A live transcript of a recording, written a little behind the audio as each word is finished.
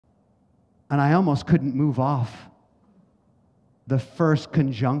And I almost couldn't move off the first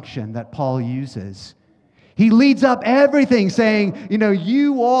conjunction that Paul uses. He leads up everything saying,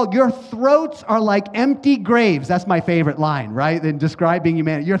 your throats are like empty graves. That's my favorite line, right? In describing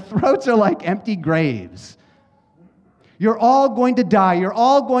humanity. Your throats are like empty graves. You're all going to die. You're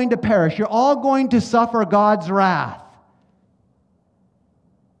all going to perish. You're all going to suffer God's wrath.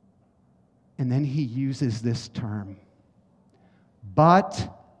 And then he uses this term,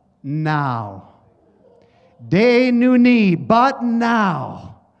 but now. De nuni, but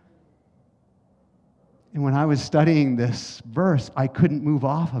now. And when I was studying this verse, I couldn't move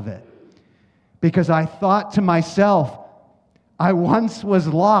off of it. Because I thought to myself, I once was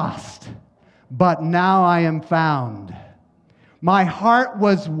lost, but now I am found. My heart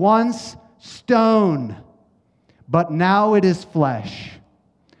was once stone, but now it is flesh.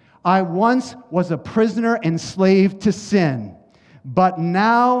 I once was a prisoner enslaved to sin, but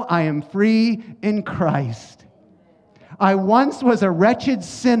now I am free in Christ. I once was a wretched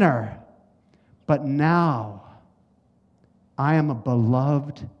sinner, but now I am a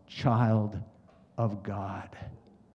beloved child of God.